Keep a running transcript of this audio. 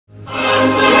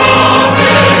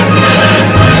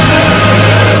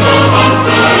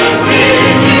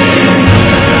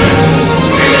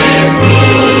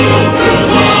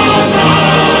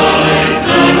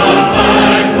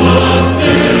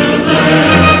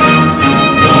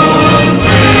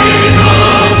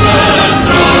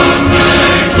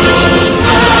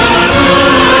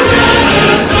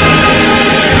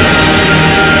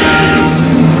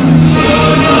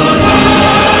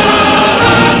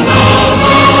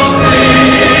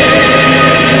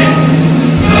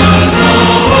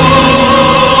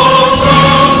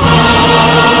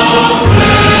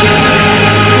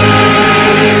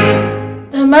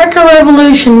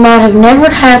revolution might have never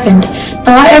happened.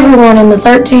 Not everyone in the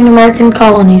 13 American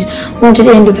colonies wanted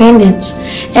independence,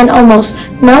 and almost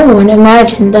no one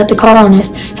imagined that the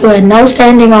colonists, who had no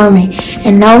standing army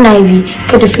and no navy,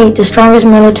 could defeat the strongest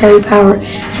military power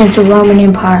since the Roman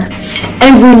Empire.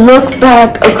 And we look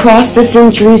back across the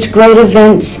centuries, great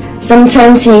events,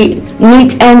 sometimes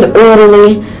neat and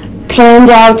orderly, planned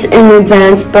out in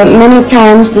advance, but many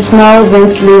times the small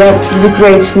events lead up to the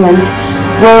great ones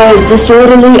were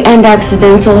disorderly and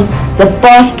accidental. The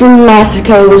Boston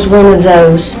Massacre was one of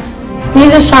those.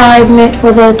 Neither side meant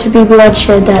for there to be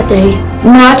bloodshed that day.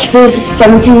 March 5th,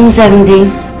 1770.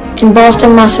 In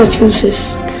Boston,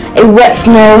 Massachusetts. A wet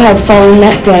snow had fallen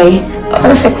that day.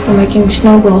 Perfect for making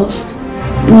snowballs.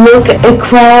 Look, a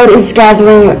crowd is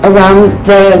gathering around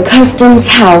the customs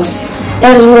house.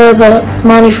 That is where the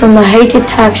money from the hated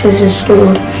taxes is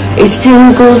stored. A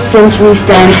single century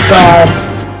stands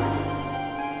guard.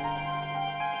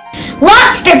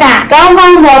 Lobsterback! Go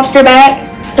home, Lobsterback!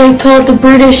 They called the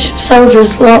British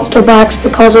soldiers lobsterbacks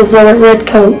because of their red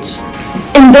coats.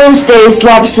 In those days,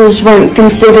 lobsters weren't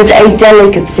considered a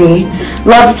delicacy.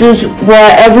 Lobsters were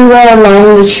everywhere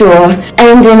along the shore,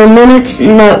 and in a minute's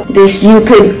notice you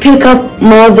could pick up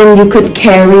more than you could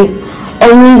carry.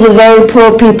 Only the very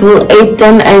poor people ate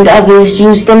them, and others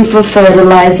used them for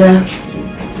fertilizer.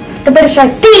 The British are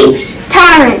thieves,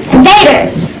 tyrants,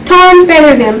 invaders. Tom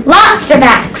favored them.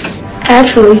 Lobsterbacks!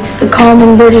 Actually, the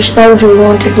common British soldier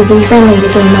wanted to be friendly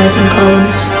with the American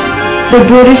colonists. The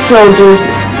British soldiers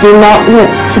did not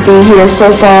want to be here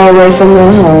so far away from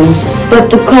their homes, but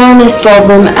the colonists saw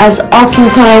them as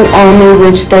occupying army,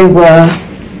 which they were.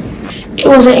 It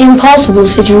was an impossible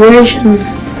situation.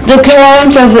 The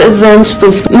current of events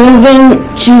was moving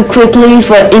too quickly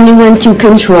for anyone to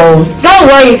control. Go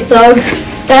away, you thugs.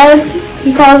 Thugs?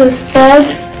 He calls us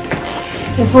thugs?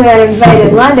 If we had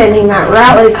invaded London, he might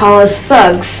rightly call us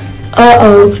thugs.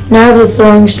 Uh-oh, now they're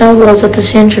throwing snowballs at the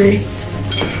sentry.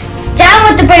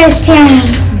 Down with the British tyranny.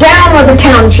 Down with the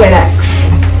township axe.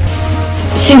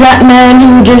 See that man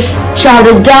who just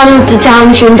shouted down with the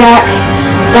township axe?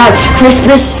 That's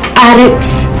Crispus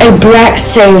Attucks, a black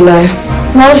sailor.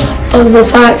 Most of the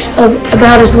facts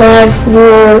about his life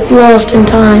were lost in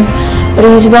time, but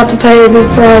he's about to pay a big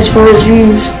price for his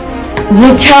views.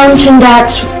 The Townshend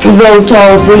Acts wrote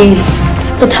all these.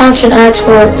 The Townshend Acts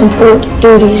were import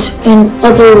duties, in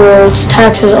other words,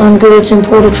 taxes on goods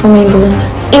imported from England.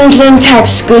 England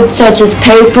taxed goods such as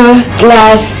paper,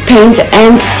 glass, paint,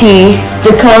 and tea.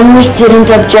 The colonists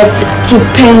didn't object to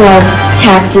paying off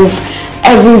taxes.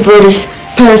 Every British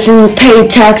person paid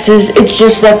taxes. It's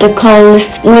just that the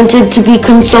colonists wanted to be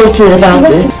consulted about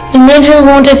it. The men who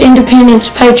wanted independence,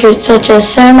 patriots such as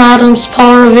Sam Adams,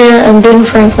 Paul Revere, and Ben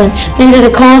Franklin, needed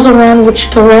a cause around which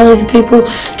to rally the people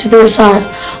to their side.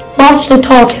 Lofty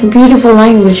talk and beautiful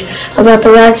language about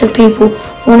the rights of people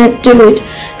wouldn't do it.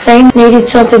 They needed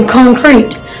something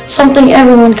concrete, something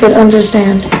everyone could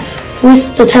understand.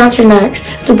 With the Townshend Acts,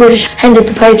 the British handed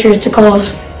the patriots a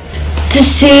cause. To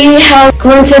see how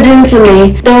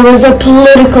coincidentally there was a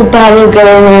political battle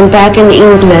going on back in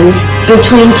England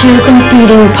between two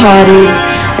competing parties,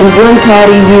 and one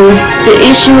party used the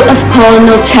issue of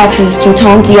colonial taxes to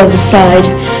taunt the other side.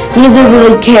 Neither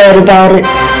really cared about it,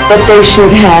 but they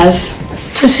should have.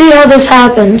 To see how this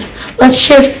happened, let's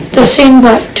shift the scene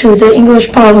back to the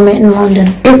English Parliament in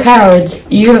London. You're cowards.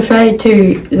 You're afraid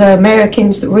to the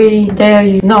Americans that we dare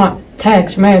you not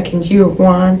tax Americans, you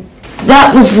whine.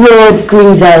 That was Lord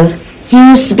Grenville. He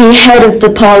used to be head of the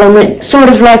Parliament, sort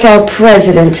of like our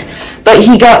president, but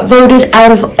he got voted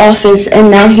out of office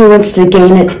and now he wants to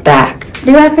gain it back.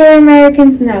 Do I fear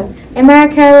Americans? No. Am I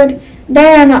a coward?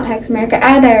 Dare I not tax America?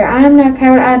 I dare. I am no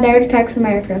coward. I dare to tax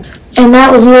America. And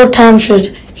that was Lord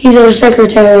Townshend. He's our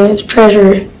Secretary of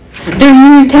Treasury. Do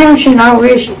you, Townshend? I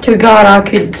wish to God I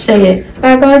could see it.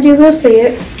 By God, you will see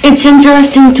it. It's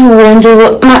interesting to wonder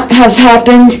what might have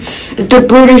happened if the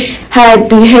British had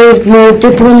behaved more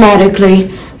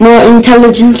diplomatically, more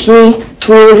intelligently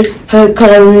toward her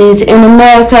colonies in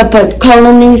America, but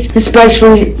colonies,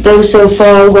 especially those so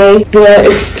far away, were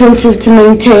expensive to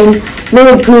maintain.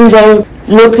 Lord Grenville,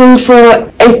 looking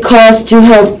for a cause to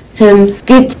help him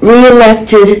get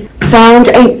re-elected, found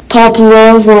a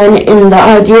popular one in the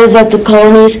idea that the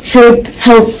colonies should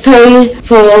help pay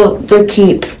for their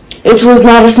keep. It was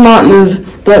not a smart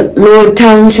move, but Lord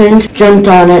Townshend jumped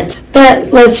on it.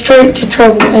 That led straight to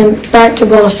trouble and back to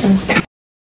Boston.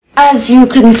 As you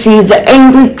can see, the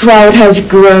angry crowd has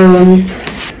grown.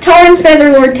 Tar and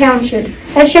Feather Lord Townshend.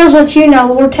 That shows what you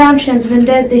know. Lord Townshend's been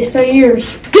dead these 3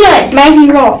 years. Good. May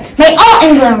he rot. May all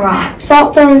England rot.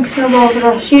 Stop throwing snowballs at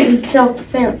us. Shoot in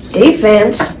self-defense.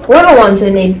 Defense? We're the ones who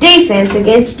need defense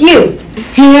against you.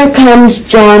 Here comes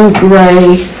John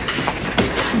Gray.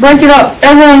 Break it up.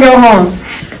 Everyone go home.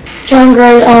 John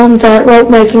Gray owns that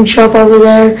rope-making shop over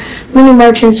there. Many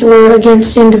merchants were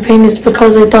against independence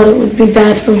because they thought it would be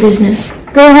bad for business.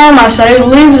 Go home, I say.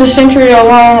 Leave the century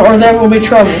alone or there will be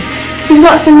trouble. He's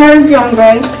not the murder John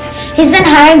Gray. He's been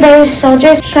hired by his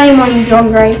soldiers. Shame on you,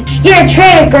 John Gray. You're a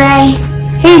traitor, Gray.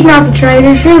 He's not the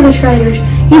traitors. You're the traitors.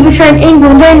 You betrayed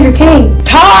England and your king.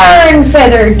 Tar and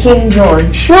Feather King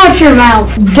George. Watch your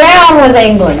mouth. Down with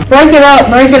England. Break it up,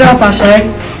 I say.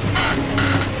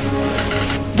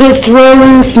 They're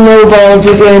throwing snowballs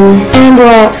again. And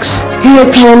rocks.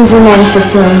 Here comes an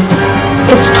officer.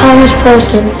 It's Thomas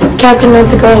Preston, captain of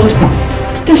the guard.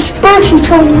 Disperse, you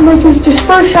troublemakers.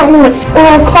 Disperse at once, or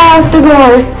I'll call off the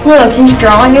guard. Look, he's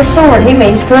drawing his sword. He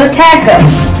means to attack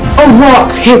us. A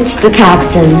rock hits the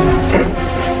captain.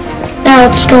 Now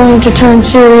it's going to turn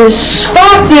serious.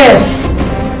 Stop this!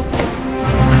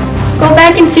 Go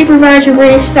back and supervise your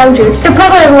British soldiers. They're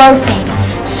probably loafing.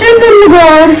 Send them the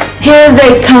guard. Here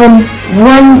they come.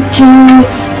 1, 2,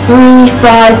 3,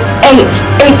 5,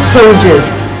 8. 8 soldiers.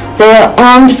 They are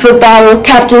armed for battle.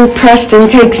 Captain Preston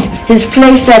takes his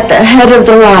place at the head of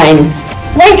the line.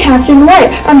 Wait, Captain, wait.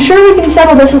 I'm sure we can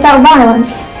settle this without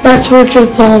violence. That's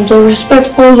Richard Palms, a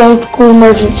respectful local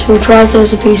merchant who tries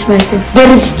as a peacemaker. But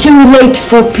it's too late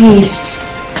for peace.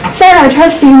 Sir, I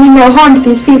trust you mean no harm to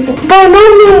these people. By no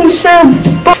means, sir,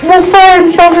 but we'll fire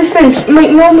in self-defense.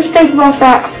 Make no mistake about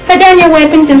that. Put down your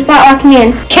weapons and fight like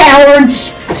men.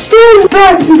 Cowards! Stand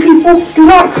back, you people. Do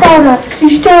not crowd us. You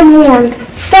stand warned.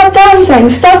 Stop those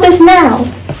things. Stop this now.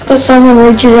 But someone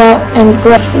reaches out and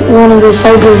grabs one of the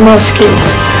soldiers'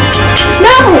 muskets.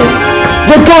 No!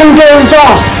 The gun goes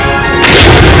off.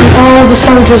 And all the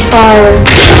soldiers fire.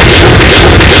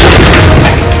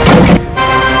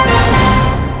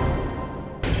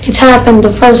 It's happened,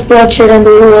 the first bloodshed in the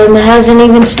war, and it hasn't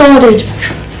even started.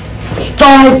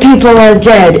 5 people are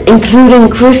dead, including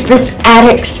Crispus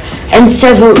Attucks, and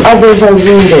several others are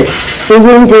wounded. The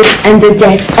wounded and the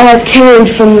dead are carried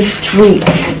from the street.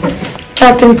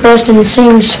 Captain Preston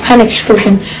seems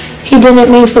panic-stricken. He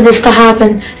didn't mean for this to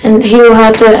happen, and he'll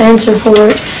have to answer for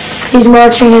it. He's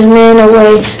marching his men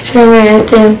away, screaming at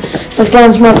them as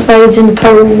gunsmoke fades in the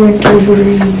cold winter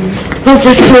breeze. But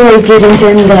the story didn't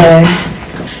end there.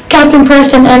 Captain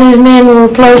Preston and his men were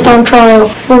placed on trial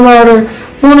for murder.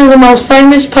 One of the most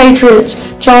famous patriots,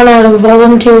 John Adams,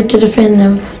 volunteered to defend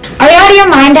them. Are you out of your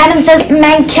mind? Adams says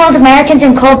men killed Americans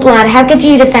in cold blood. How could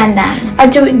you defend them? I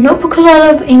do it not because I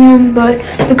love England, but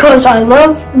because I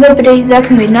love liberty. There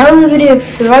can be no liberty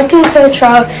if the right to a fair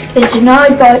trial is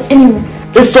denied by anyone.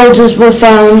 The soldiers were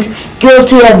found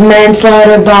guilty of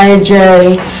manslaughter by a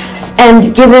jury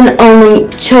and given only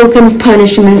token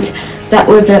punishment that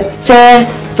was a fair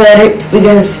verdict,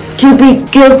 because to be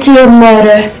guilty of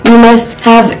murder, you must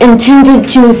have intended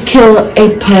to kill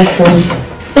a person.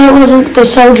 That wasn't the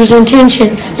soldiers'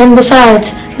 intention, and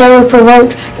besides, they were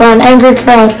provoked by an angry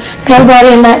crowd.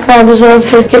 Nobody in that crowd deserved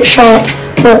to get shot,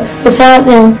 but without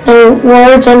them, their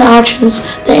words and actions,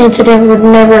 the incident would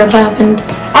never have happened.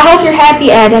 I hope you're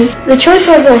happy, Adam. The truth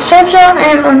whether it's served on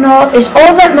and or not is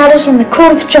all that matters in the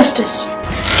court of justice.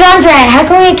 John's right. How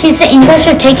can we accuse the English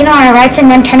of taking on our rights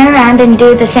and then turn around and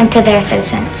do the same to their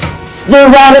citizens? The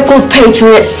radical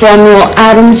patriot Samuel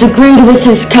Adams agreed with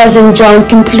his cousin John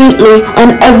completely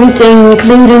on everything,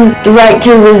 including the right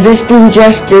to resist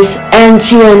injustice and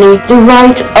tyranny, the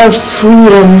right of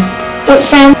freedom. But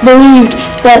Sam believed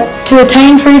that to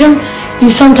attain freedom, you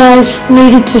sometimes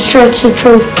needed to stretch the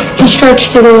truth. He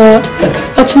stretched it a lot.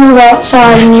 Let's move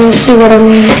outside and you'll see what I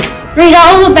mean. Read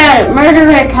all about it. Murder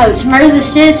redcoats. Murder the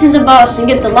citizens of Boston.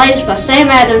 Get the latest by Sam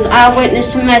Adams,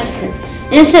 eyewitness to massacre.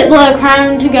 Innocent blood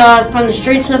crying to God from the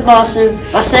streets of Boston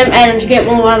by Sam Adams. Get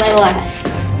one while they last.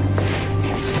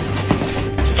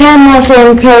 Sam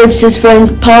also encouraged his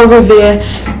friend Paul Revere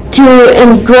to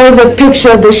engrave a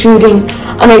picture of the shooting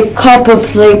on a copper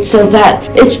plate so that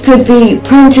it could be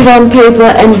printed on paper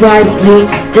and widely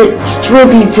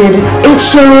distributed. It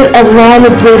showed a line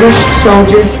of British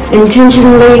soldiers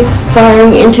intentionally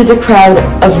firing into the crowd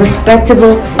of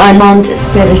respectable, unarmed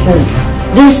citizens.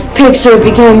 This picture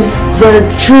became the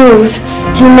truth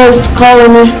to most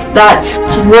colonists. That's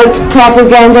what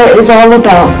propaganda is all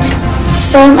about.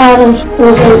 Sam Adams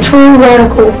was a true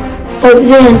radical, but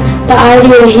then the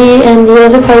idea he and the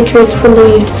other patriots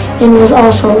believed in was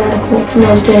also radical in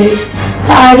those days.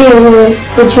 The idea was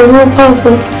the general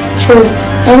public should,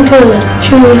 and could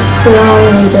choose who all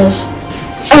leaders.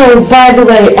 Oh, by the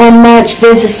way, on March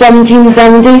 5th,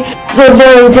 1770, the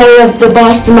very day of the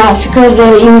Boston Massacre,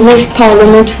 the English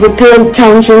Parliament repealed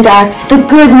Townshend Acts. The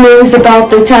good news about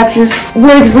the taxes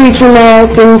would reach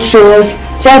American shores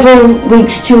several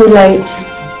weeks too late.